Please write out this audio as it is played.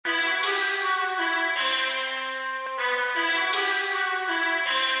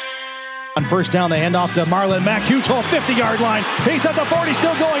On first down, the handoff to Marlon Mack. Huge hole, 50-yard line. He's at the 40,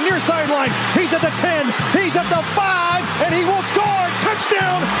 still going near sideline. He's at the 10. He's at the 5, and he will score.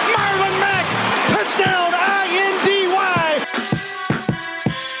 Touchdown, Marlon Mack. Touchdown, I-N-D-Y.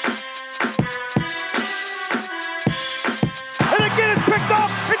 And again, it's picked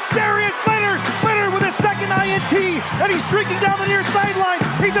off. It's Darius Leonard. Leonard with his second INT, and he's streaking down the near sideline.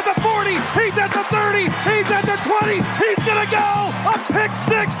 He's at the 40. He's at the 30. He's at the 20. He's going to go. A pick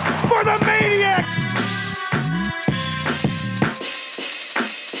six for the Maniac.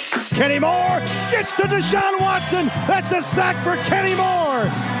 Kenny Moore gets to Deshaun Watson. That's a sack for Kenny Moore.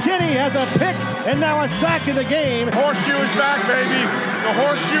 Kenny has a pick and now a sack in the game. Horseshoe is back, baby. The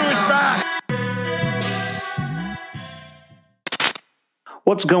horseshoe is back.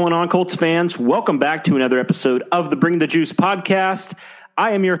 What's going on, Colts fans? Welcome back to another episode of the Bring the Juice podcast.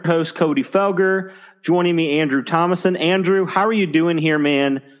 I am your host, Cody Felger. Joining me, Andrew Thomason. Andrew, how are you doing here,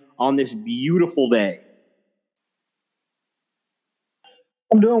 man, on this beautiful day?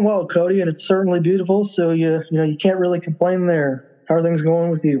 I'm doing well, Cody, and it's certainly beautiful, so you can't really complain there. How are things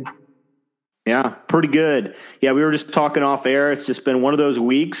going with you? Yeah, pretty good. Yeah, we were just talking off air. It's just been one of those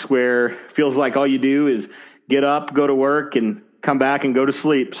weeks where it feels like all you do is get up, go to work, and come back and go to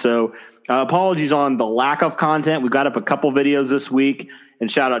sleep. So apologies on the lack of content. We got up a couple videos this week, and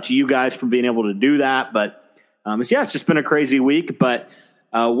shout out to you guys for being able to do that. But it's just been a crazy week. But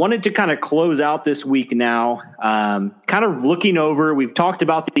wanted to kind of close out this week now, kind of looking over. We've talked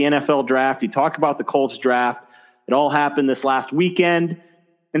about the NFL draft. We talked about the Colts draft. It all happened this last weekend.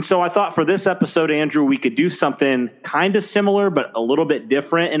 And so I thought for this episode, Andrew, we could do something kind of similar, but a little bit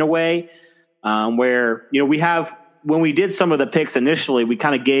different in a way where, we have, when we did some of the picks initially, we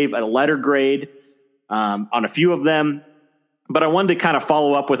kind of gave a letter grade on a few of them. But I wanted to kind of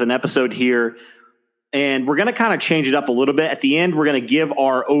follow up with an episode here, and we're going to kind of change it up a little bit. At the end, we're going to give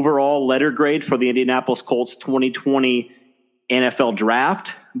our overall letter grade for the Indianapolis Colts 2020 NFL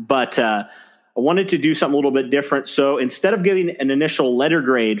Draft. But I wanted to do something a little bit different. So instead of giving an initial letter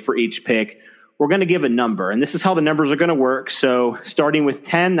grade for each pick, we're going to give a number. And this is how the numbers are going to work. So starting with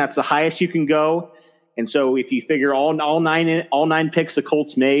 10, that's the highest you can go. And so if you figure all nine picks the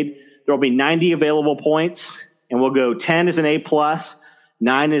Colts made, there will be 90 available points. And we'll go 10 is an A+,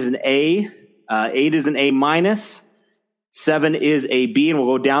 9 is an A, 8 is an A minus, 7 is a B, and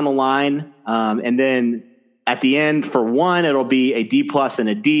we'll go down the line. And then at the end for 1, it'll be a D+ and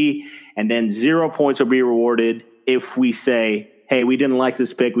a D. And then 0 points will be rewarded if we say, hey, we didn't like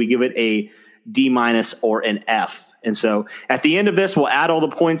this pick. We give it a D- or an F. And so at the end of this, we'll add all the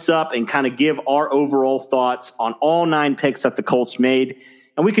points up and kind of give our overall thoughts on all 9 picks that the Colts made.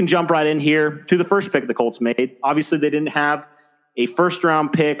 And we can jump right in here to the first pick the Colts made. Obviously, they didn't have a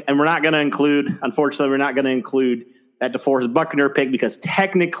first-round pick, and we're not going to include that DeForest Buckner pick because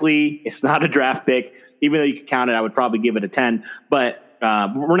technically it's not a draft pick. Even though you could count it, I would probably give it a 10. But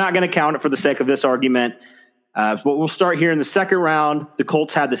we're not going to count it for the sake of this argument. But we'll start here in the second round. The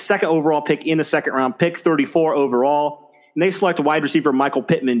Colts had the second overall pick in the second round, pick 34 overall. And they select wide receiver Michael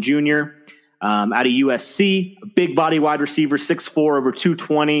Pittman Jr. Out of USC, a big body wide receiver, 6'4", over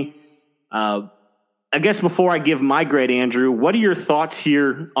 220. I guess before I give my grade, Andrew, what are your thoughts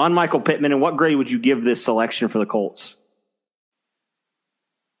here on Michael Pittman, and what grade would you give this selection for the Colts?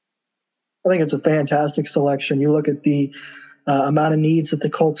 I think it's a fantastic selection. You look at the amount of needs that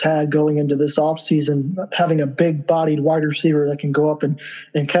the Colts had going into this offseason, having a big-bodied wide receiver that can go up and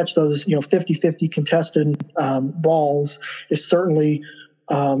catch those 50-50 contested balls is certainly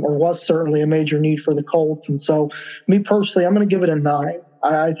or was certainly a major need for the Colts. And so me personally, I'm going to give it a 9.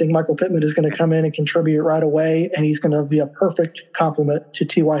 I think Michael Pittman is going to come in and contribute right away, and he's going to be a perfect complement to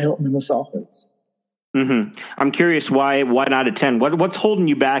T.Y. Hilton in this offense. Mm-hmm. I'm curious why not a 10? What's holding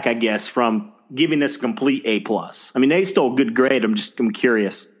you back, I guess, from giving this a complete A+? I mean, they still a good grade. I'm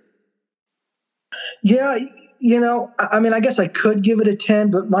curious. Yeah, I guess I could give it a 10,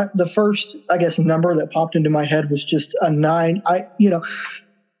 but the first, number that popped into my head was just a 9.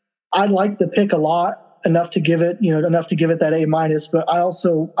 I like the pick a lot, enough to give it that A-, but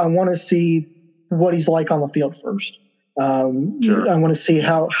I want to see what he's like on the field first. Sure. I want to see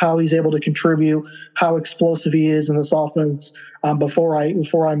how he's able to contribute, how explosive he is in this offense before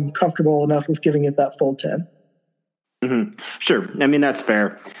I'm comfortable enough with giving it that full 10. Mm-hmm. Sure. I mean, that's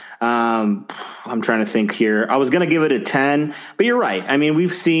fair. I'm trying to think here. I was going to give it a 10, but you're right. I mean,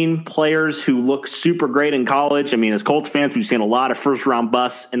 we've seen players who look super great in college. I mean, as Colts fans, we've seen a lot of first-round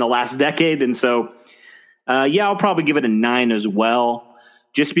busts in the last decade. And so, I'll probably give it a 9 as well,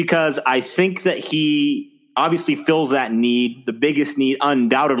 just because I think that he obviously fills that need, the biggest need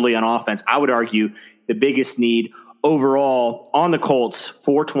undoubtedly on offense. I would argue the biggest need overall on the Colts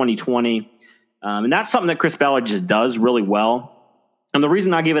for 2020. And that's something that Chris Ballard just does really well. And the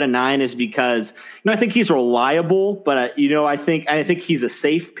reason I give it a 9 is because, I think he's reliable, but I think he's a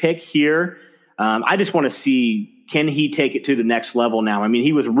safe pick here. I just want to see, can he take it to the next level now? I mean,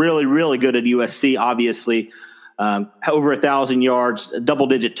 he was really, really good at USC, obviously. Over 1,000 yards,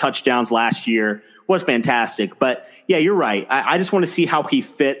 double-digit touchdowns last year, was fantastic. But, yeah, you're right. I just want to see how he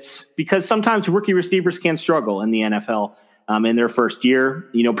fits, because sometimes rookie receivers can struggle in the NFL in their first year.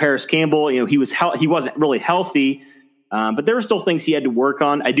 Paris Campbell, he wasn't really healthy, but there were still things he had to work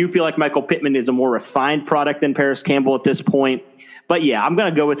on. I do feel like Michael Pittman is a more refined product than Paris Campbell at this point. But, yeah, I'm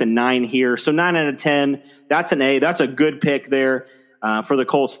going to go with a 9 here. So 9 out of 10, that's an A. That's a good pick there for the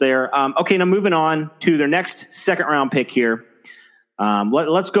Colts there. Okay, now moving on to their next second-round pick here.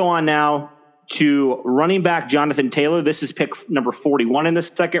 Let's go on now to running back Jonathan Taylor. This is pick number 41 in the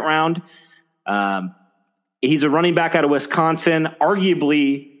second round. He's a running back out of Wisconsin,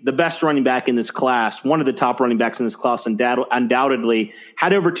 arguably the best running back in this class, one of the top running backs in this class, undoubtedly.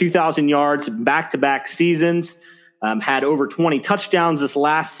 Had over 2,000 yards back-to-back seasons, had over 20 touchdowns this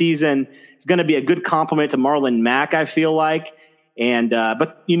last season. He's going to be a good complement to Marlon Mack, I feel like.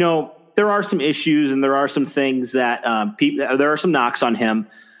 But there are some issues and there are some things that there are some knocks on him.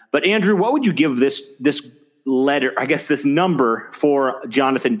 But Andrew, what would you give this letter, I guess this number for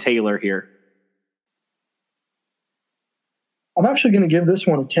Jonathan Taylor here? I'm actually going to give this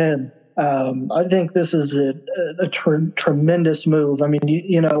one a 10. I think this is a tremendous move. I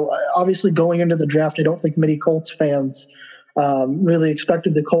mean, obviously going into the draft, I don't think many Colts fans really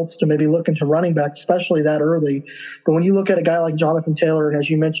expected the Colts to maybe look into running back, especially that early. But when you look at a guy like Jonathan Taylor, and as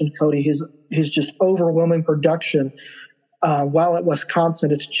you mentioned, Cody, his just overwhelming production while at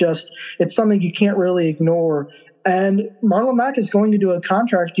Wisconsin, it's something you can't really ignore. And Marlon Mack is going to do a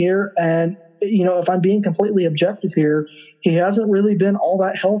contract year, and if I'm being completely objective here, he hasn't really been all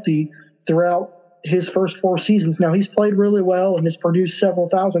that healthy throughout his first 4 seasons. Now, he's played really well and has produced several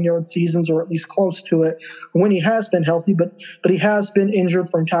 1,000-yard seasons, or at least close to it, when he has been healthy, but he has been injured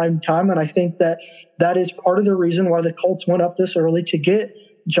from time to time, and I think that is part of the reason why the Colts went up this early to get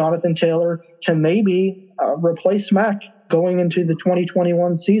Jonathan Taylor to maybe replace Mack going into the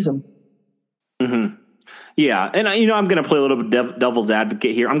 2021 season. Mm-hmm. Yeah, and I'm going to play a little bit devil's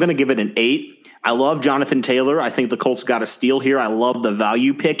advocate here. I'm going to give it an 8. I love Jonathan Taylor. I think the Colts got a steal here. I love the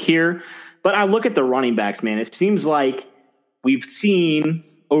value pick here. But I look at the running backs, man. It seems like we've seen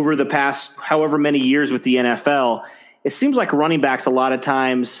over the past however many years with the NFL, it seems like running backs a lot of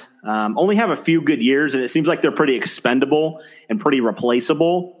times only have a few good years, and it seems like they're pretty expendable and pretty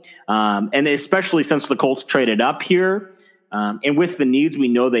replaceable. And especially since the Colts traded up here, and with the needs we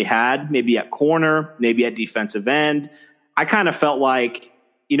know they had, maybe at corner, maybe at defensive end, I kind of felt like,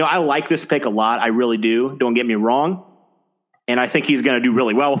 I like this pick a lot. I really do. Don't get me wrong. And I think he's going to do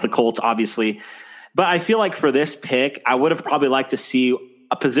really well with the Colts, obviously. But I feel like for this pick, I would have probably liked to see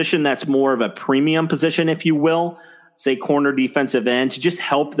a position that's more of a premium position, if you will, say corner, defensive end, to just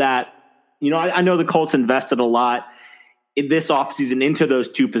help that. I know the Colts invested a lot in this offseason into those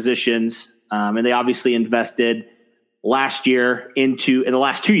two positions. And they obviously invested last year in the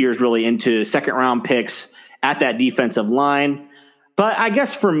last 2 years, really, into second round picks at that defensive line. But I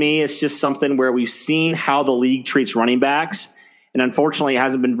guess for me, it's just something where we've seen how the league treats running backs, and unfortunately it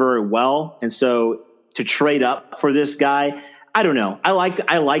hasn't been very well. And so to trade up for this guy, I don't know. I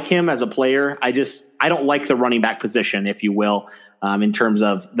like him as a player. I don't like the running back position, if you will, in terms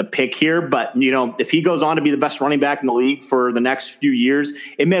of the pick here. But, if he goes on to be the best running back in the league for the next few years,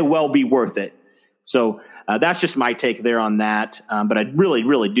 it may well be worth it. So that's just my take there on that. But I really,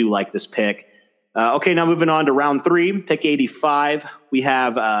 really do like this pick. Okay, now moving on to round 3, pick 85. We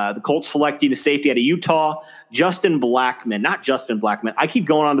have the Colts selecting a safety out of Utah, Justin Blackmon. Not Justin Blackmon. I keep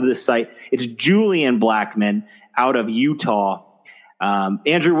going onto this site. It's Julian Blackmon out of Utah.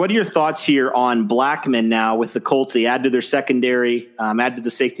 Andrew, what are your thoughts here on Blackmon now with the Colts? They add to their secondary, add to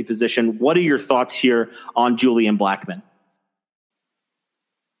the safety position. What are your thoughts here on Julian Blackmon?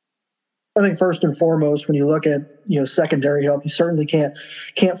 I think first and foremost, when you look at secondary help, you certainly can't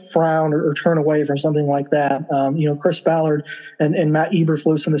frown or turn away from something like that. Chris Ballard and Matt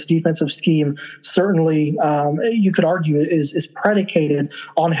Eberflus in this defensive scheme certainly you could argue is predicated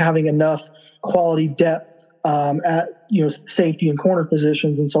on having enough quality depth at safety and corner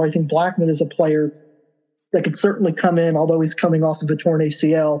positions. And so I think Blackmon is a player that could certainly come in, although he's coming off of a torn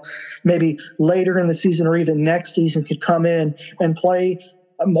ACL, maybe later in the season or even next season could come in and play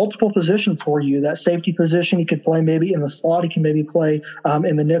multiple positions for you. That safety position, he could play maybe in the slot. He can maybe play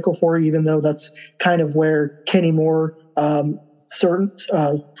in the nickel for you, even though that's kind of where Kenny Moore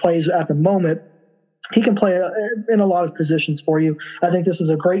plays at the moment. he can play in a lot of positions for you. I think this is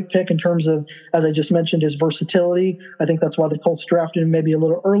a great pick in terms of, as I just mentioned, his versatility. I think that's why the Colts drafted him maybe a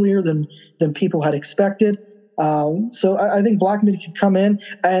little earlier than people had expected. So I think Blackmon could come in,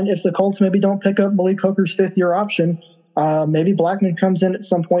 and if the Colts maybe don't pick up Malik Hooker's fifth-year option, maybe Blackmon comes in at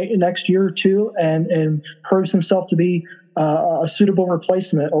some point in next year or two and proves himself to be a suitable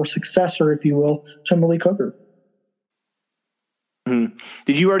replacement or successor, if you will, to Malik Hooker. Mm-hmm.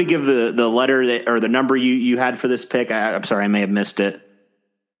 Did you already give the letter or the number you had for this pick? I'm sorry, I may have missed it.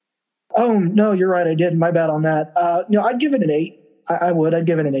 Oh, no, you're right. I did. My bad on that. I'd give it an 8. I would. I'd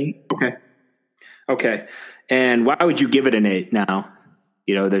give it an 8. Okay. And why would you give it an 8 now?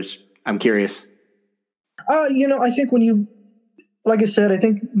 I'm curious. I think like I said, I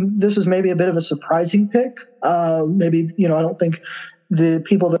think this is maybe a bit of a surprising pick. Maybe, I don't think the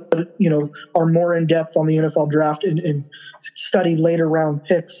people that, are more in depth on the NFL draft and study later round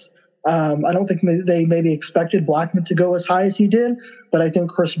picks, I don't think they maybe expected Blackmon to go as high as he did. But I think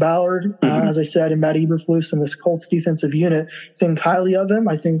Chris Ballard, as I said, and Matt Eberflus and this Colts defensive unit think highly of him.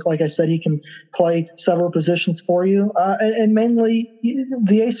 I think, like I said, he can play several positions for you. And mainly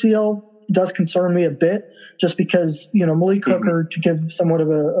the ACL does concern me a bit just because, Malik Hooker, to give somewhat of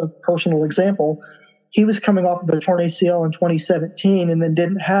a personal example, he was coming off of a torn ACL in 2017 and then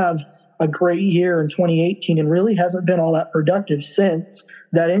didn't have a great year in 2018 and really hasn't been all that productive since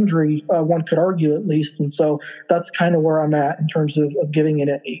that injury, one could argue at least. And so that's kind of where I'm at in terms of giving it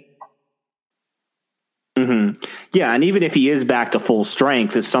an 8. Mm-hmm. Yeah, and even if he is back to full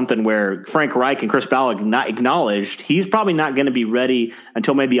strength, it's something where Frank Reich and Chris Ballard not acknowledged he's probably not going to be ready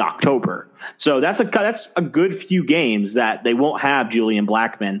until maybe October. So that's a good few games that they won't have Julian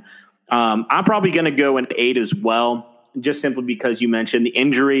Blackmon. I'm probably going to go an 8 as well, just simply because you mentioned the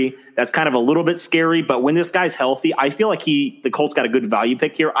injury. That's kind of a little bit scary, but when this guy's healthy, I feel like the Colts got a good value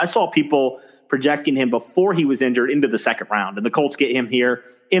pick here. I saw people projecting him before he was injured into the second round, and the Colts get him here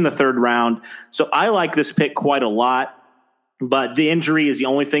in the third round. So I like this pick quite a lot, but the injury is the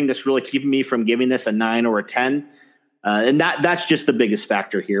only thing that's really keeping me from giving this a 9 or a 10. And that's just the biggest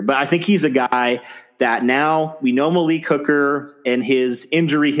factor here. But I think he's a guy that now we know Malik Hooker and his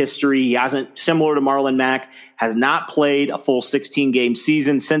injury history. He hasn't, similar to Marlon Mack, has not played a full 16-game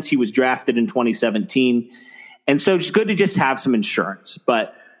season since he was drafted in 2017. And so it's good to just have some insurance.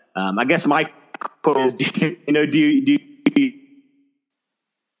 But I guess my quote is, do you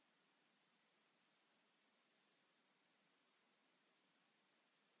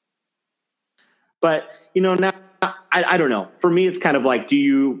but, now I don't know. For me, it's kind of like,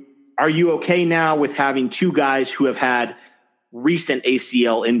 are you okay now with having two guys who have had recent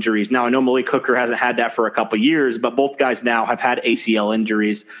ACL injuries? Now, I know Malik Hooker hasn't had that for a couple of years, but both guys now have had ACL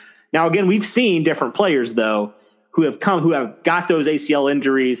injuries. Now, again, we've seen different players, though, who have got those ACL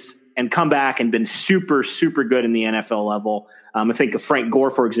injuries and come back and been super, super good in the NFL level. I think of Frank Gore,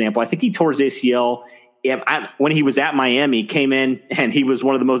 for example. I think he tore his ACL when he was at Miami, came in, and he was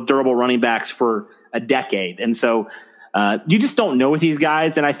one of the most durable running backs for a decade. And so you just don't know with these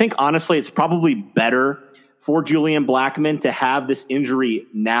guys. And I think, honestly, it's probably better for Julian Blackmon to have this injury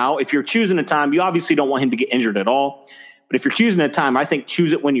now. If you're choosing a time, you obviously don't want him to get injured at all. But if you're choosing a time, I think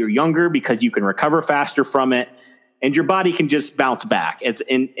choose it when you're younger because you can recover faster from it and your body can just bounce back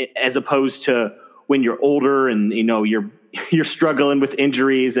as opposed to when you're older and, you're struggling with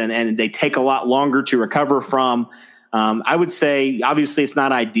injuries and they take a lot longer to recover from. I would say, obviously, it's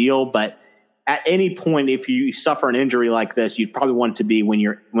not ideal, but at any point, if you suffer an injury like this, you'd probably want it to be when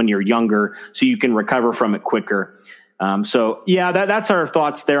you're younger so you can recover from it quicker. So, yeah, that's our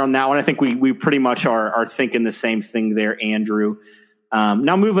thoughts there on that one. I think we pretty much are thinking the same thing there, Andrew.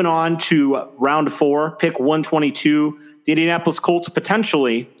 Now moving on to round 4, pick 122, the Indianapolis Colts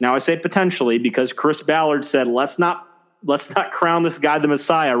potentially. Now I say potentially because Chris Ballard said, let's not crown this guy the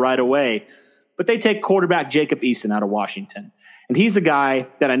Messiah right away. But they take quarterback Jacob Eason out of Washington. And he's a guy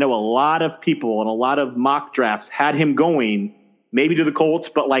that I know a lot of people and a lot of mock drafts had him going maybe to the Colts,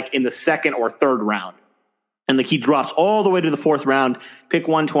 but like in the second or third round. And he drops all the way to the 4th round, pick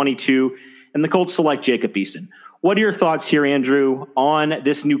 122, and the Colts select Jacob Eason. What are your thoughts here, Andrew, on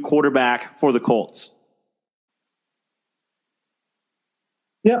this new quarterback for the Colts?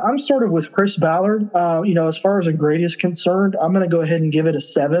 Yeah, I'm sort of with Chris Ballard. As far as a grade is concerned, I'm going to go ahead and give it a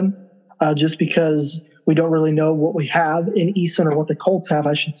 7, just because we don't really know what we have in Eason, or what the Colts have,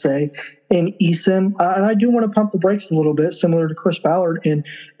 I should say, in Eason. And I do want to pump the brakes a little bit, similar to Chris Ballard,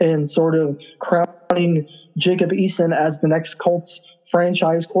 and sort of crowning Jacob Eason as the next Colts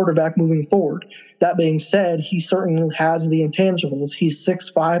franchise quarterback moving forward. That being said, he certainly has the intangibles. He's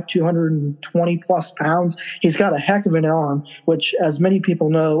 6'5", 220 plus pounds. He's got a heck of an arm, which, as many people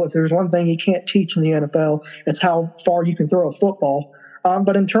know, if there's one thing you can't teach in the NFL, it's how far you can throw a football.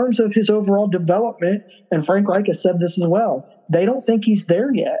 But in terms of his overall development, and Frank Reich has said this as well, they don't think he's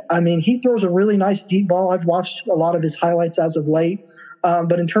there yet. I mean, he throws a really nice deep ball. I've watched a lot of his highlights as of late.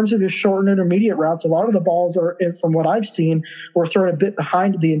 But in terms of his short and intermediate routes, a lot of the balls are, from what I've seen, were thrown a bit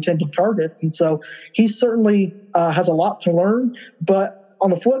behind the intended targets. And so he certainly has a lot to learn. But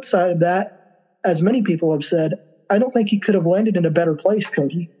on the flip side of that, as many people have said, I don't think he could have landed in a better place,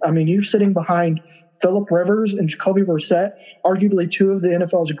 Cody. I mean, you're sitting behind Phillip Rivers and Jacoby Brissett, arguably two of the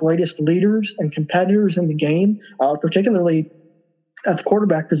NFL's greatest leaders and competitors in the game, particularly at the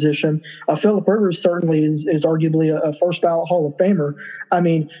quarterback position. Phillip Rivers certainly is arguably a first ballot Hall of Famer. I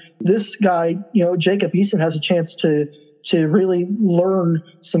mean, this guy, Jacob Eason has a chance to really learn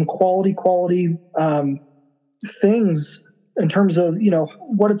some quality things in terms of,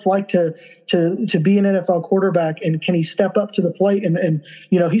 what it's like to be an NFL quarterback, and can he step up to the plate? And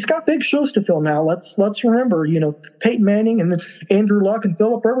he's got big shoes to fill now. Let's remember, Peyton Manning and Andrew Luck and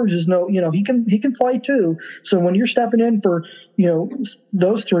Phillip Rivers he can play too. So when you're stepping in for,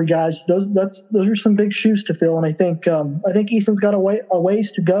 those three guys, those are some big shoes to fill. And I think Eason's got a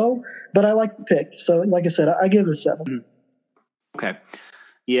ways to go, but I like the pick. So like I said, I give it a 7. Okay.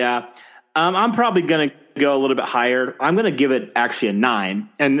 Yeah. I'm probably going to go a little bit higher. I'm going to give it actually a 9.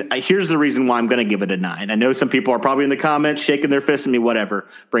 And here's the reason why I'm going to give it a 9. I know some people are probably in the comments shaking their fists at me, whatever,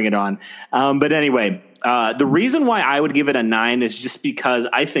 bring it on. But anyway, the reason why I would give it a 9 is just because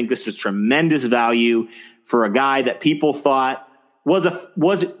I think this is tremendous value for a guy that people thought was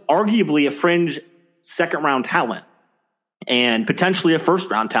arguably a fringe second round talent and potentially a first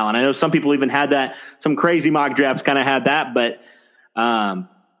round talent. I know some people even had that. Some crazy mock drafts kind of had that, but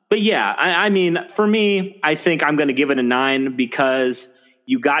yeah, I mean, for me, I think I'm going to give it a 9 because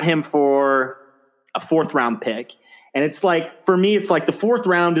you got him for a 4th round pick. And it's like, for me, it's like the 4th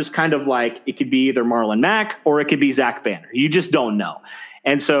round is kind of like, it could be either Marlon Mack or it could be Zach Banner. You just don't know.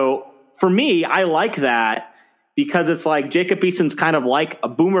 And so for me, I like that because it's like Jacob Eason's kind of like a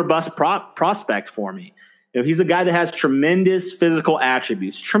boomer bust prospect for me. He's a guy that has tremendous physical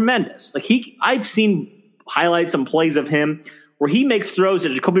attributes, tremendous. Like I've seen highlights and plays of him where he makes throws that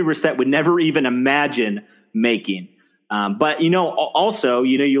Jacoby Brissett would never even imagine making. But, also,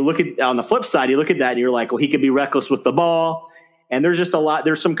 you look at on the flip side, you look at that and you're like, well, he could be reckless with the ball. And there's just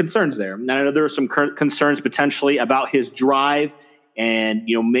there's some concerns there. And I know there are some concerns potentially about his drive and,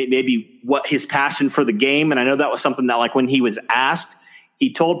 maybe what his passion for the game. And I know that was something that, like, when he was asked,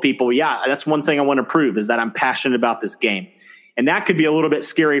 he told people, yeah, that's one thing I want to prove is that I'm passionate about this game. And that could be a little bit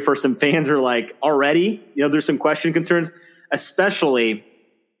scary for some fans who are like, already, there's some concerns. Especially,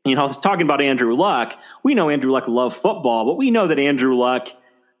 talking about Andrew Luck, we know Andrew Luck loved football, but we know that Andrew Luck,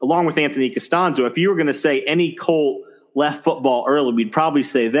 along with Anthony Costanzo, if you were going to say any Colt left football early, we'd probably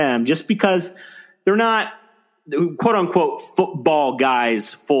say them just because they're not, quote unquote, football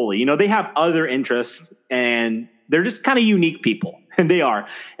guys fully. They have other interests and they're just kind of unique people, and they are.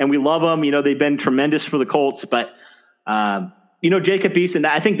 And we love them. They've been tremendous for the Colts, but, Jacob Eason,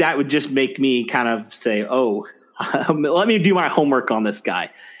 I think that would just make me kind of say, oh, let me do my homework on this guy.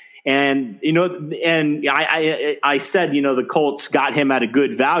 And, I said, the Colts got him at a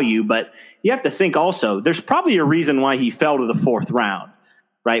good value, but you have to think also there's probably a reason why he fell to the 4th round,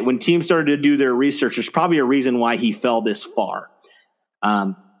 right? When teams started to do their research, there's probably a reason why he fell this far.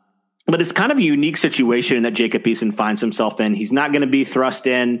 But it's kind of a unique situation that Jacob Eason finds himself in. He's not going to be thrust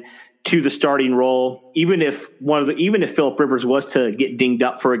in to the starting role, even if Phillip Rivers was to get dinged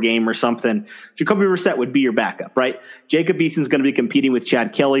up for a game or something. Jacoby Brissett would be your backup, right? Jacob Eason's going to be competing with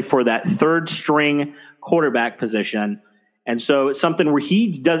Chad Kelly for that 3rd string quarterback position. And so it's something where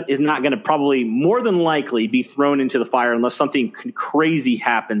he is not going to probably more than likely be thrown into the fire unless something crazy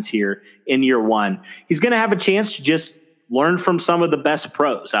happens here in year 1. He's going to have a chance to just learn from some of the best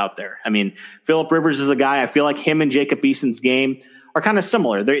pros out there. I mean, Phillip Rivers is a guy, I feel like him and Jacob Eason's game are kind of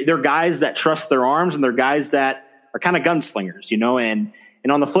similar. They're guys that trust their arms, and they're guys that are kind of gunslingers,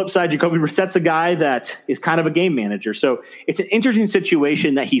 and on the flip side, Jacoby Brissett's a guy that is kind of a game manager. So it's an interesting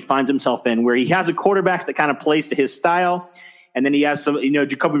situation that he finds himself in where he has a quarterback that kind of plays to his style. And then he has some,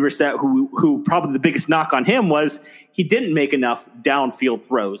 Jacoby Brissett, who probably the biggest knock on him was he didn't make enough downfield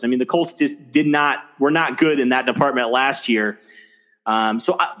throws. I mean, the Colts just were not good in that department last year.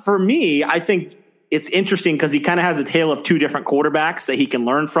 So for me, I think it's interesting because he kind of has a tale of 2 different quarterbacks that he can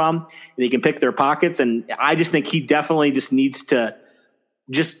learn from and he can pick their pockets. And I just think he definitely just needs to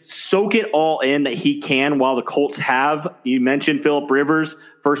just soak it all in that he can while the Colts have. You mentioned Phillip Rivers,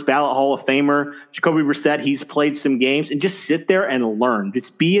 first ballot Hall of Famer. Jacoby Brissett, he's played some games, and just sit there and learn.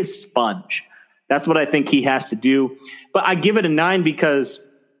 Just be a sponge. That's what I think he has to do. But I give it a 9 because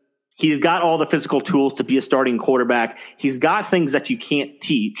he's got all the physical tools to be a starting quarterback. He's got things that you can't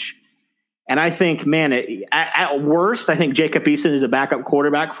teach. And I think, man, at worst, I think Jacob Eason is a backup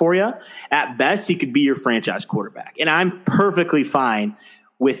quarterback for you. At best, he could be your franchise quarterback. And I'm perfectly fine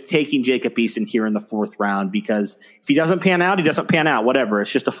with taking Jacob Eason here in the 4th round, because if he doesn't pan out, he doesn't pan out, whatever.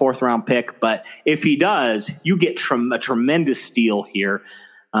 It's just a 4th round pick. But if he does, you get a tremendous steal here.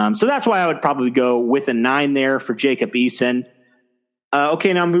 So that's why I would probably go with a 9 there for Jacob Eason.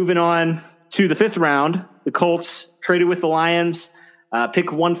 Okay, now moving on to the 5th round. The Colts traded with the Lions,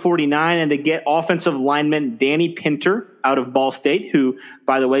 pick 149, and they get offensive lineman Danny Pinter out of Ball State, who,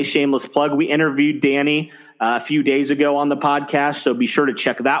 by the way, shameless plug, we interviewed Danny a few days ago on the podcast, so be sure to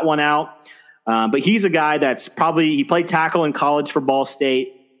check that one out. But he's a guy that's he played tackle in college for Ball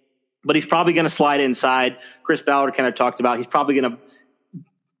State, but he's probably going to slide inside. Chris Ballard kind of talked about he's probably going to,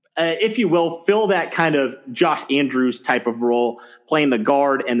 if you will, fill that kind of Josh Andrews type of role, playing the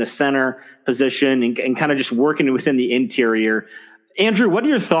guard and the center position and kind of just working within the interior. Andrew, what are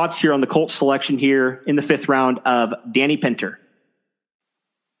your thoughts here on the Colts selection here in the 5th round of Danny Pinter?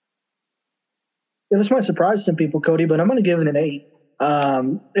 Yeah, this might surprise some people, Cody, but I'm going to give it an 8.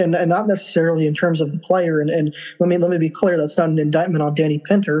 And not necessarily in terms of the player. And let me be clear, that's not an indictment on Danny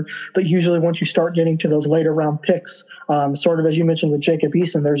Pinter, but usually once you start getting to those later round picks, sort of as you mentioned with Jacob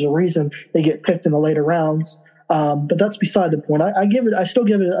Eason, there's a reason they get picked in the later rounds. But that's beside the point. I still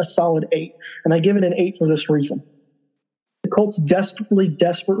give it a solid 8, and I give it an 8 for this reason. The Colts desperately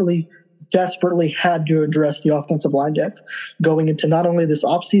had to address the offensive line depth going into not only this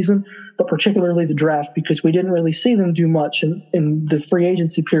offseason, but particularly the draft, because we didn't really see them do much in the free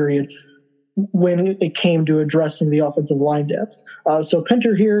agency period when it came to addressing the offensive line depth. So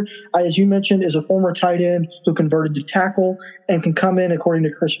Pinter here, as you mentioned, is a former tight end who converted to tackle and can come in, according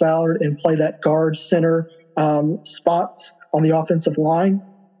to Chris Ballard, and play that guard center spots on the offensive line.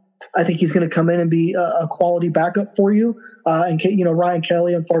 I think he's going to come in and be a quality backup for you. And Ryan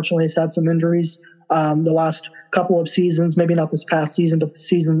Kelly, unfortunately, has had some injuries the last couple of seasons, maybe not this past season, but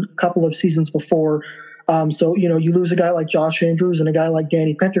couple of seasons before. So you lose a guy like Josh Andrews, and a guy like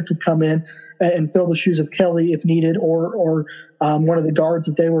Danny Pinter could come in and fill the shoes of Kelly if needed, or one of the guards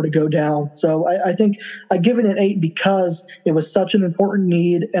if they were to go down. So I think I give it an 8 because it was such an important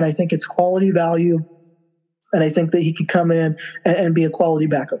need, and I think it's quality value. And I think that he could come in and be a quality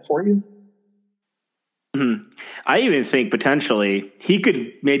backup for you. Mm-hmm. I even think potentially he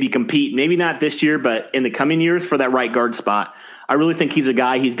could maybe compete, maybe not this year, but in the coming years for that right guard spot. I really think he's a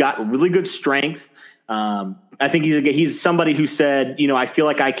guy, he's got really good strength. I think he's somebody who said, I feel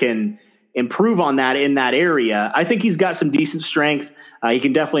like I can improve on that in that area. I think he's got some decent strength. He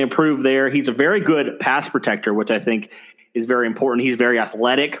can definitely improve there. He's a very good pass protector, which I think is very important. He's very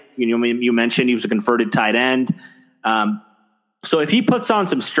athletic. You mentioned he was a converted tight end. So if he puts on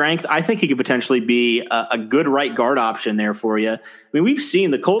some strength, I think he could potentially be a good right guard option there for you. I mean, we've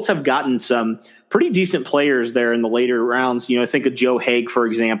seen the Colts have gotten some pretty decent players there in the later rounds. Think of Joe Haeg, for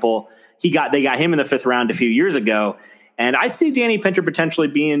example. They got him in the 5th round a few years ago. And I see Danny Pinter potentially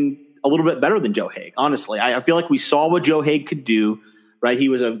being a little bit better than Joe Haeg. Honestly, I feel like we saw what Joe Haeg could do, right? He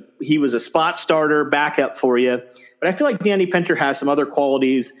was a spot starter backup for you. But I feel like Danny Pinter has some other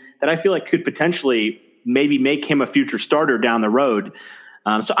qualities that I feel like could potentially maybe make him a future starter down the road.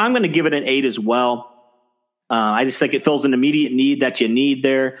 So I'm going to give it an 8 as well. I just think it fills an immediate need that you need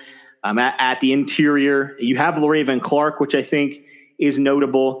there. At the interior, you have Le'Raven Clark, which I think is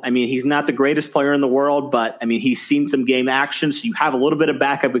notable. I mean, he's not the greatest player in the world, but I mean, he's seen some game action, so you have a little bit of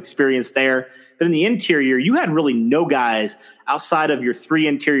backup experience there. But in the interior, you had really no guys outside of your 3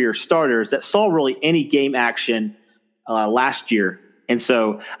 interior starters that saw really any game action last year. And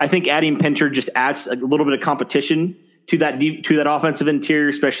so I think adding Pinter just adds a little bit of competition to that offensive interior,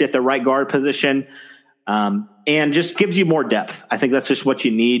 especially at the right guard position, and just gives you more depth. I think that's just what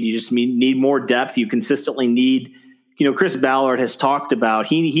you need. You just need more depth. You consistently need, Chris Ballard has talked about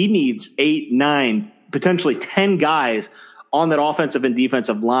he needs 8, 9, potentially 10 guys on that offensive and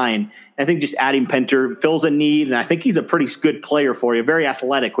defensive line. And I think just adding Pinter fills a need, and I think he's a pretty good player for you, very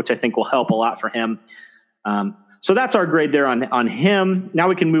athletic, which I think will help a lot for him. So that's our grade there on him. Now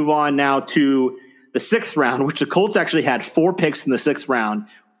we can move on now to the 6th round, which the Colts actually had 4 picks in the 6th round.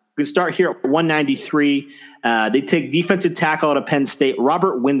 We can start here at 193. They take defensive tackle out of Penn State,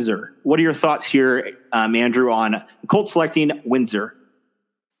 Robert Windsor. What are your thoughts here, Andrew, on the Colts selecting Windsor?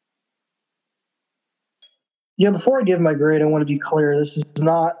 Yeah, before I give my grade, I want to be clear. This is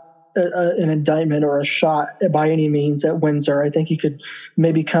not an indictment or a shot by any means at Windsor. I think he could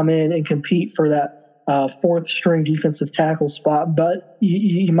maybe come in and compete for that fourth string defensive tackle spot, but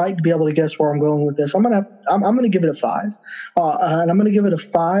you might be able to guess where I'm going with this. I'm gonna give it a 5, and I'm gonna give it a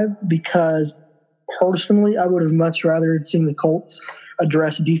 5 because personally, I would have much rather seen the Colts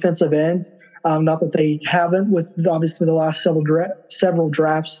address defensive end. Not that they haven't with obviously the last several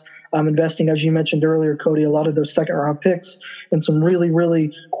drafts. Investing, as you mentioned earlier, Cody, a lot of those second-round picks and some really,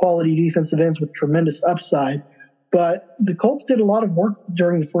 really quality defensive ends with tremendous upside. But the Colts did a lot of work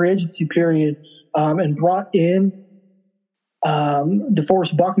during the free agency period and brought in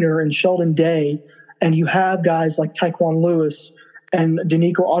DeForest Buckner and Sheldon Day, and you have guys like Tyquan Lewis and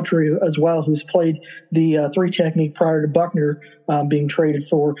Danico Autry as well, who's played the 3 technique prior to Buckner being traded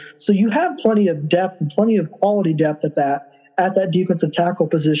for. So you have plenty of depth and plenty of quality depth at that defensive tackle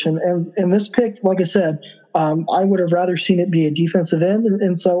position. And this pick, like I said, I would have rather seen it be a defensive end.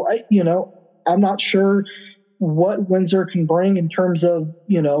 And so I'm not sure what Windsor can bring in terms of,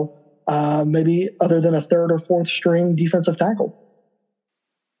 maybe other than a third or fourth string defensive tackle.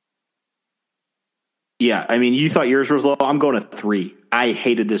 Yeah, I mean, you thought yours was low. I'm going to 3. I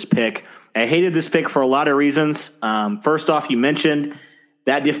hated this pick. I hated this pick for a lot of reasons. First off, you mentioned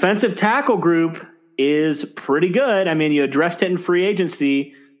that defensive tackle group is pretty good. I mean, you addressed it in free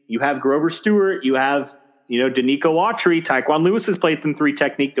agency. You have Grover Stewart. You have, Danico Autry. Tyquan Lewis has played in 3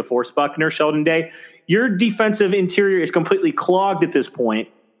 technique. DeForest Buckner, Sheldon Day. Your defensive interior is completely clogged at this point.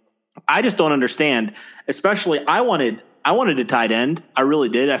 I just don't understand. Especially, I wanted a tight end. I really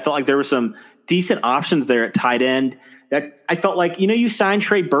did. I felt like there were some decent options there at tight end that I felt like, you signed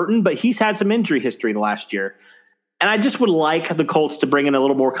Trey Burton, but he's had some injury history the last year. And I just would like the Colts to bring in a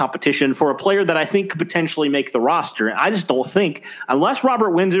little more competition for a player that I think could potentially make the roster. And I just don't think, unless Robert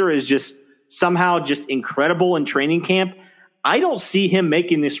Windsor is just somehow just incredible in training camp, I don't see him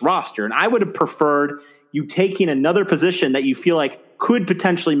making this roster. And I would have preferred you taking another position that you feel like could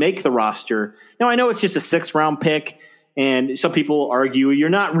potentially make the roster. Now, I know it's just a 6th-round pick, and some people argue you're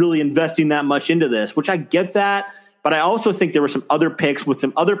not really investing that much into this, which I get that. But I also think there were some other picks with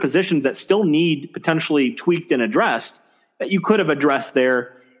some other positions that still need potentially tweaked and addressed that you could have addressed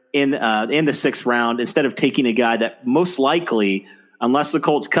there in the 6th round instead of taking a guy that most likely, unless the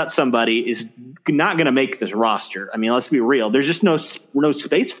Colts cut somebody, is not going to make this roster. I mean, let's be real. There's just no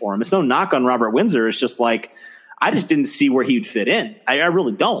space for him. It's no knock on Robert Windsor. It's just like I just didn't see where he'd fit in. I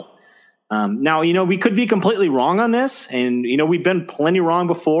really don't. Now, we could be completely wrong on this, and, we've been plenty wrong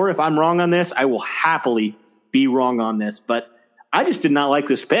before. If I'm wrong on this, I will happily be wrong on this, but I just did not like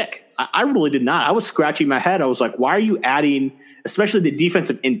this pick. I really did not. I was scratching my head. I was like, why are you adding, especially the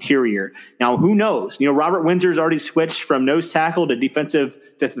defensive interior? Now, who knows? Robert Windsor's already switched from nose tackle to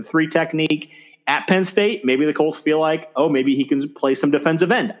the 3 technique at Penn State. Maybe the Colts feel like, maybe he can play some defensive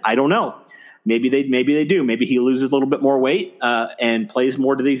end. I don't know. Maybe they do. Maybe he loses a little bit more weight and plays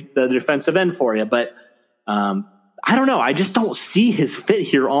more to the defensive end for you. But I don't know. I just don't see his fit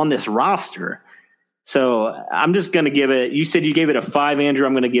here on this roster. So I'm just going to give it – you said you gave it a 5, Andrew.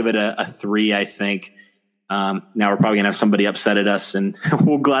 I'm going to give it a 3, I think. Now we're probably going to have somebody upset at us, and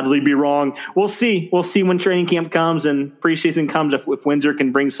we'll gladly be wrong. We'll see. We'll see when training camp comes and preseason comes if Windsor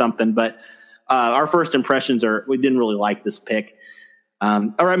can bring something. But our first impressions are we didn't really like this pick.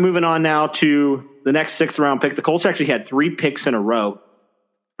 All right, moving on now to the next 6th-round pick. The Colts actually had 3 picks in a row.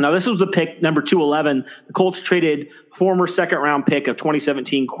 Now, this was the pick number 211. The Colts traded former 2nd-round pick of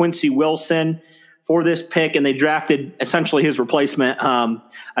 2017, Quincy Wilson, for this pick, and they drafted essentially his replacement,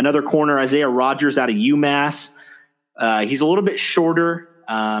 another corner, Isaiah Rodgers out of UMass. He's a little bit shorter.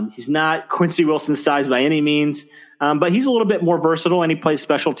 He's not Quincy Wilson's size by any means, but he's a little bit more versatile, and he plays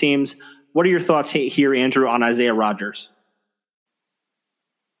special teams. What are your thoughts here, Andrew, on Isaiah Rodgers?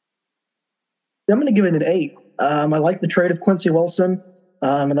 I'm going to give it an 8. I like the trade of Quincy Wilson.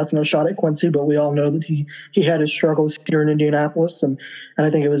 And that's no shot at Quincy, but we all know that he had his struggles here in Indianapolis, and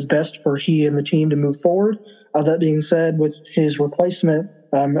I think it was best for he and the team to move forward. That being said, with his replacement,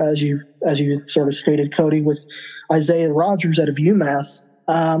 as you sort of stated, Cody, with Isaiah Rodgers out of UMass,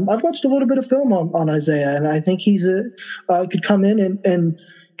 I've watched a little bit of film on Isaiah, and I think he's could come in and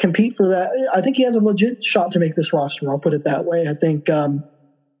compete for that. I think he has a legit shot to make this roster. I'll put it that way. I think.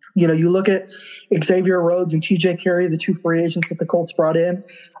 You look at Xavier Rhodes and TJ Carey, the 2 free agents that the Colts brought in.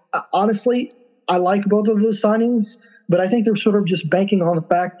 Honestly, I like both of those signings, but I think they're sort of just banking on the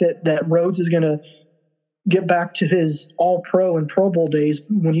fact that Rhodes is going to get back to his All-Pro and Pro Bowl days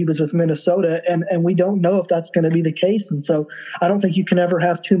when he was with Minnesota, and we don't know if that's going to be the case. And so I don't think you can ever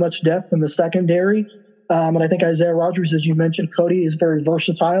have too much depth in the secondary. And I think Isaiah Rodgers, as you mentioned, Cody, is very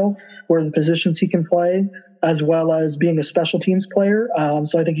versatile where the positions he can play. as well as being a special teams player.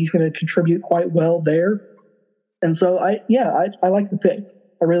 So I think he's going to contribute quite well there. And so I like the pick.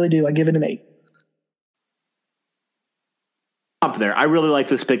 I really do. I give it an 8. Up there, I really like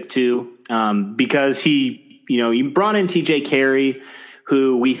this pick too, because he brought in TJ Carey,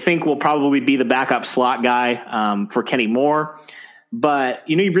 who we think will probably be the backup slot guy for Kenny Moore. But,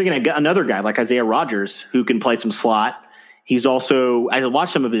 you bring in another guy like Isaiah Rodgers who can play some slot. He's also, I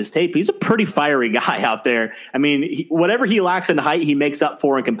watched some of his tape. He's a pretty fiery guy out there. I mean, whatever he lacks in height, he makes up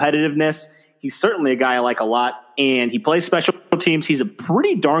for in competitiveness. He's certainly a guy I like a lot, and he plays special teams. He's a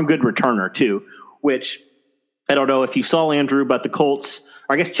pretty darn good returner too, which I don't know if you saw, Andrew, but the Colts,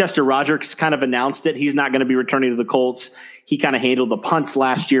 or I guess Chester Rogers kind of announced it. He's not going to be returning to the Colts. He kind of handled the punts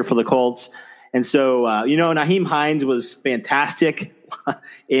last year for the Colts. And so, Nyheim Hines was fantastic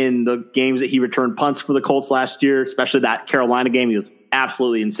in the games that he returned punts for the Colts last year, especially that Carolina game. He was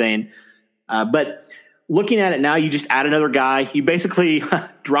absolutely insane. But looking at it now, you just add another guy. You basically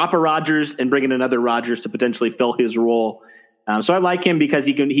drop a Rodgers and bring in another Rodgers to potentially fill his role. So I like him because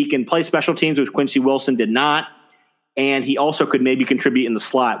he can play special teams, which Quincy Wilson did not. And he also could maybe contribute in the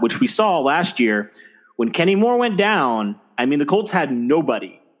slot, which we saw last year when Kenny Moore went down. I mean, the Colts had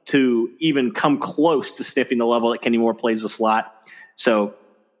nobody to even come close to sniffing the level that Kenny Moore plays the slot. So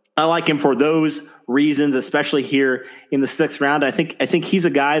I like him for those reasons, especially here in the 6th round. I think he's a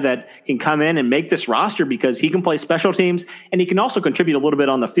guy that can come in and make this roster because he can play special teams and he can also contribute a little bit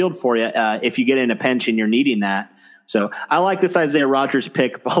on the field for you if you get in a pinch and you're needing that. So I like this Isaiah Rodgers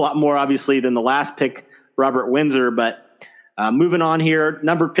pick a lot more, obviously, than the last pick, Robert Windsor. But moving on here,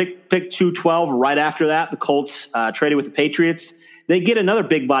 pick 212. Right after that, the Colts traded with the Patriots. They get another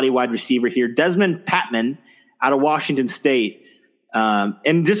big body wide receiver here, Desmond Patman out of Washington State.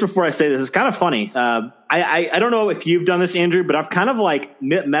 And just before I say this, it's kind of funny. I don't know if you've done this, Andrew, but I've kind of like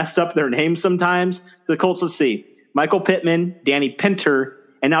messed up their names sometimes. So the Colts, let's see, Michael Pittman, Danny Pinter,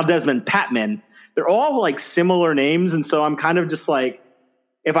 and now Desmond Patman. They're all like similar names. And so I'm kind of just like,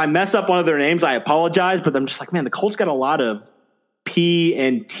 if I mess up one of their names, I apologize, but I'm just like, man, the Colts got a lot of P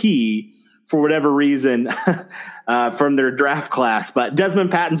and T for whatever reason from their draft class. But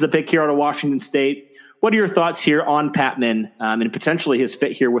Desmond Patton's the pick here out of Washington State. What are your thoughts here on Patman and potentially his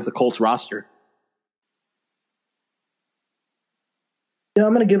fit here with the Colts roster? Yeah,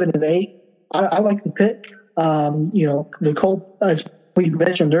 I'm going to give it an 8. I like the pick. The Colts, as we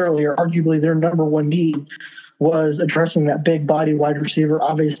mentioned earlier, arguably their number one need was addressing that big body wide receiver.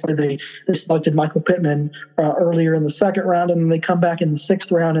 Obviously, they selected Michael Pittman earlier in the 2nd round, and then they come back in the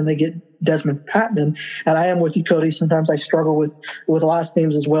 6th round and they get Desmond Patman. And I am with you, Cody. Sometimes I struggle with last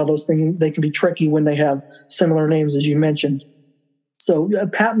names as well. Those things, they can be tricky when they have similar names, as you mentioned. So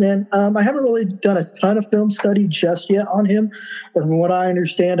Patman, I haven't really done a ton of film study just yet on him. But from what I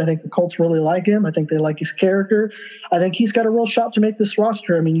understand, I think the Colts really like him. I think they like his character. I think he's got a real shot to make this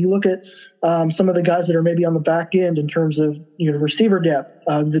roster. I mean, you look at some of the guys that are maybe on the back end in terms of receiver depth,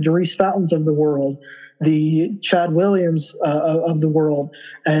 the Darius Fountains of the world, the Chad Williams of the world,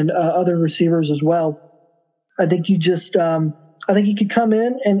 and other receivers as well. I think I think he could come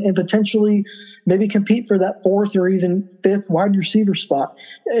in and potentially maybe compete for that 4th or even 5th wide receiver spot.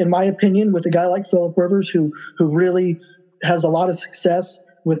 In my opinion, with a guy like Phillip Rivers, who really has a lot of success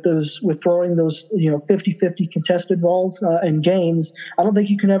with throwing those 50-50 contested balls in games, I don't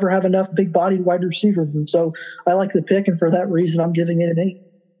think you can ever have enough big-bodied wide receivers. And so I like the pick, and for that reason, I'm giving it an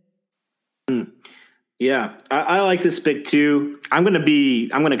 8. Yeah, I like this pick too. I'm going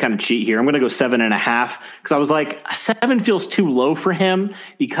to kind of cheat here. I'm going to go 7.5 because I was like, 7 feels too low for him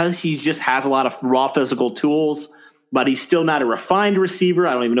because he just has a lot of raw physical tools, but he's still not a refined receiver.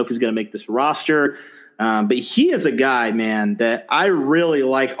 I don't even know if he's going to make this roster. But he is a guy, man, that I really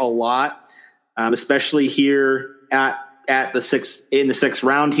like a lot, especially here at the 6th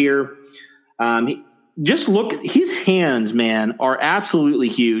round here. Just look, his hands, man, are absolutely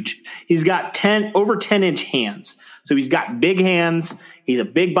huge. He's got over 10-inch hands. So he's got big hands. He's a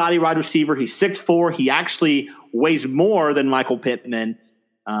big body wide receiver. He's 6'4". He actually weighs more than Michael Pittman.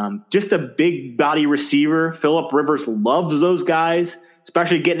 Just a big body receiver. Phillip Rivers loves those guys,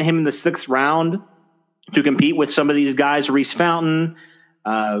 especially getting him in the 6th round to compete with some of these guys. Reese Fountain.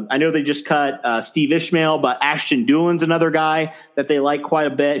 I know they just cut Steve Ishmael, but Ashton Doolin's another guy that they like quite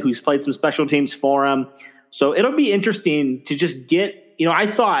a bit, who's played some special teams for him. So it'll be interesting to just get,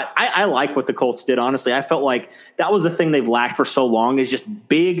 I like what the Colts did, honestly. I felt like that was the thing they've lacked for so long, is just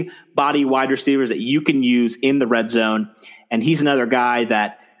big body wide receivers that you can use in the red zone. And he's another guy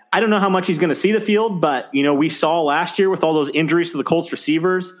that I don't know how much he's going to see the field, but, we saw last year with all those injuries to the Colts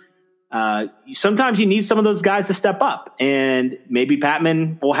receivers, sometimes you need some of those guys to step up, and maybe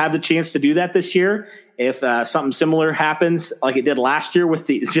Patman will have the chance to do that this year. If something similar happens like it did last year with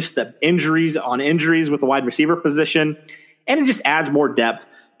the injuries on injuries with the wide receiver position, and it just adds more depth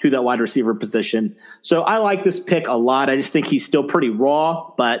to that wide receiver position. So I like this pick a lot. I just think he's still pretty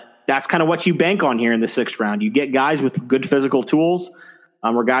raw, but that's kind of what you bank on here in the 6th round. You get guys with good physical tools,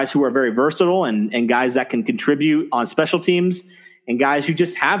 or guys who are very versatile and guys that can contribute on special teams, and guys who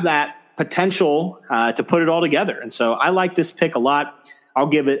just have that potential to put it all together. And so I like this pick a lot. I'll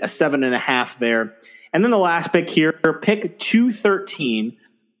give it a 7.5 there. And then the last pick here, pick 213,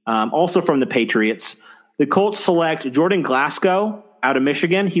 also from the Patriots. The Colts select Jordan Glasgow out of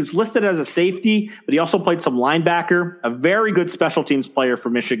Michigan. He was listed as a safety, but he also played some linebacker, a very good special teams player for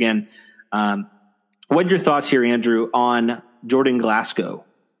Michigan. What are your thoughts here, Andrew, on Jordan Glasgow?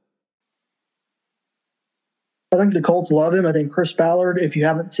 I think the Colts love him. I think Chris Ballard, if you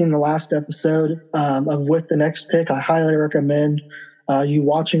haven't seen the last episode of With the Next Pick, I highly recommend you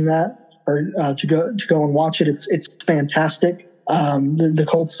watching that, or to go and watch it. It's fantastic. The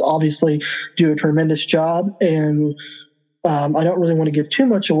Colts obviously do a tremendous job, and I don't really want to give too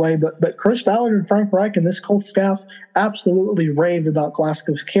much away, but Chris Ballard and Frank Reich and this Colts staff absolutely raved about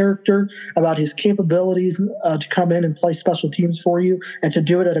Glasgow's character, about his capabilities to come in and play special teams for you and to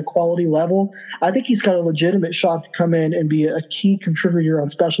do it at a quality level. I think he's got a legitimate shot to come in and be a key contributor on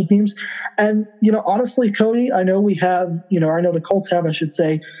special teams. And, honestly, Cody, I know the Colts have, I should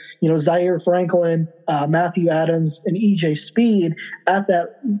say, Zaire Franklin, Matthew Adams, and EJ Speed at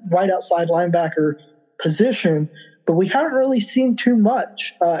that right outside linebacker position, but we haven't really seen too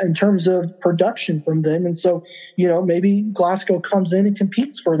much in terms of production from them. And so, maybe Glasgow comes in and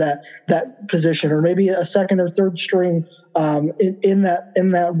competes for that position, or maybe a second or third string in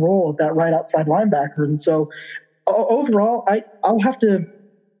that role, that right outside linebacker. And so overall, I'll have to,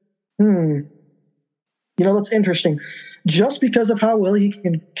 that's interesting. Just because of how well he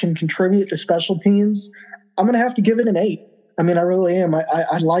can contribute to special teams, I'm going to have to give it an 8. I mean, I really am.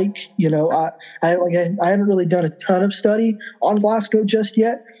 I like, I haven't really done a ton of study on Glasgow just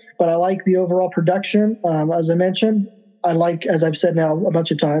yet, but I like the overall production. As I mentioned, I like, as I've said now a bunch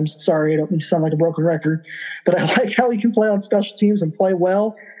of times, sorry, I don't mean to sound like a broken record, but I like how he can play on special teams and play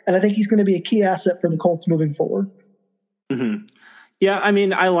well. And I think he's going to be a key asset for the Colts moving forward. Mm-hmm. Yeah, I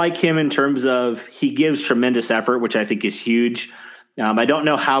mean, I like him in terms of he gives tremendous effort, which I think is huge. I don't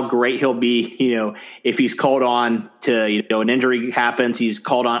know how great he'll be, if he's called on to, an injury happens, he's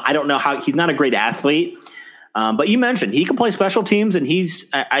called on. I don't know how. He's not a great athlete. But you mentioned he can play special teams, and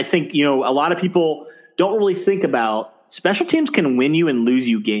I think, a lot of people don't really think about special teams can win you and lose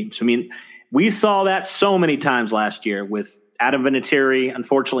you games. I mean, we saw that so many times last year with Adam Vinatieri,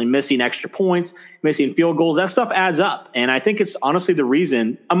 unfortunately missing extra points, missing field goals. That stuff adds up. And I think it's honestly the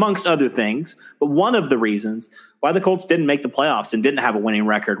reason, amongst other things, but one of the reasons why the Colts didn't make the playoffs and didn't have a winning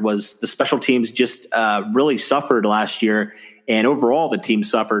record was the special teams just really suffered last year. And overall, the team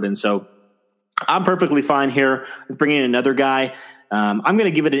suffered. And so I'm perfectly fine here with bringing in another guy. I'm going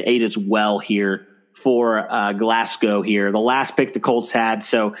to give it an 8 as well here for Glasgow here, the last pick the Colts had.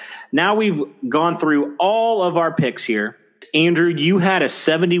 So now we've gone through all of our picks here. Andrew, you had a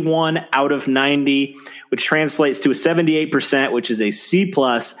 71 out of 90, which translates to a 78%, which is a C+.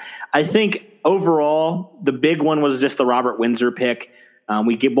 I think overall, the big one was just the Robert Windsor pick.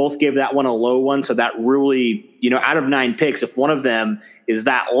 We both gave that one a low one. So that really, out of 9 picks, if one of them is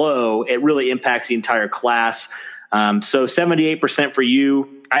that low, it really impacts the entire class. So 78% for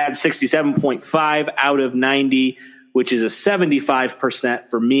you. I had 67.5 out of 90, which is a 75%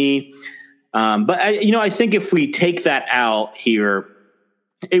 for me. But I think if we take that out here,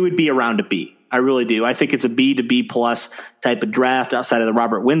 it would be around a B. I really do. I think it's a B to B plus type of draft outside of the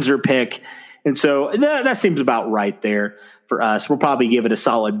Robert Windsor pick. And so that seems about right there for us. We'll probably give it a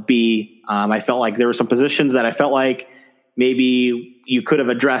solid B. I felt like there were some positions that I felt like maybe you could have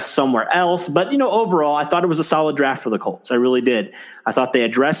addressed somewhere else. But, overall, I thought it was a solid draft for the Colts. I really did. I thought they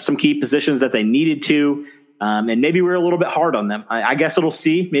addressed some key positions that they needed to. And maybe we're a little bit hard on them. I guess it'll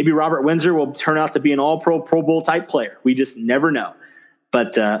see. Maybe Robert Windsor will turn out to be an all-pro, Pro Bowl type player. We just never know.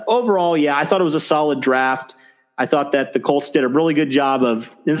 But overall, yeah, I thought it was a solid draft. I thought that the Colts did a really good job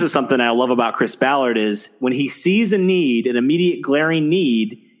of – this is something I love about Chris Ballard is when he sees a need, an immediate glaring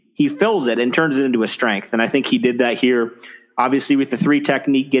need, he fills it and turns it into a strength. And I think he did that here, obviously with the 3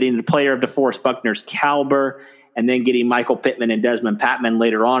 technique, getting the player of DeForest Buckner's caliber, and then getting Michael Pittman and Desmond Patman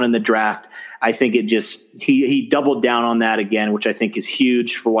later on in the draft. I think it just he doubled down on that again, which I think is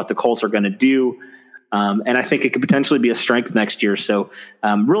huge for what the Colts are going to do. And I think it could potentially be a strength next year. So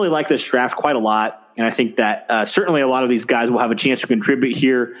really like this draft quite a lot. And I think that certainly a lot of these guys will have a chance to contribute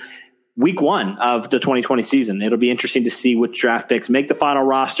here week 1 of the 2020 season. It'll be interesting to see which draft picks make the final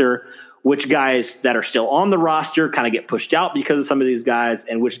roster, which guys that are still on the roster kind of get pushed out because of some of these guys,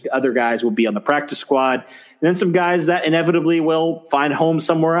 and which other guys will be on the practice squad. And then some guys that inevitably will find homes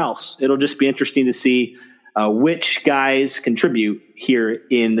somewhere else. It'll just be interesting to see which guys contribute here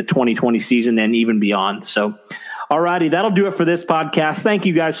in the 2020 season and even beyond. So, alrighty, that'll do it for this podcast. Thank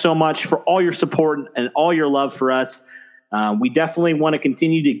you guys so much for all your support and all your love for us. We definitely want to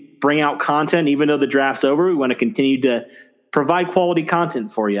continue to bring out content, even though the draft's over. We want to continue to provide quality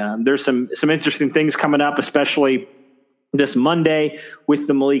content for you. There's some interesting things coming up, especially this Monday with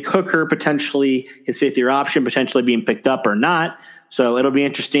the Malik Hooker, potentially his 5th-year option, potentially being picked up or not. So it'll be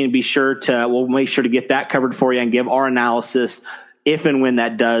interesting. We'll make sure to get that covered for you and give our analysis if and when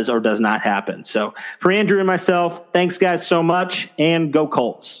that does or does not happen. So for Andrew and myself, thanks guys so much, and go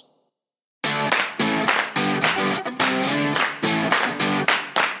Colts.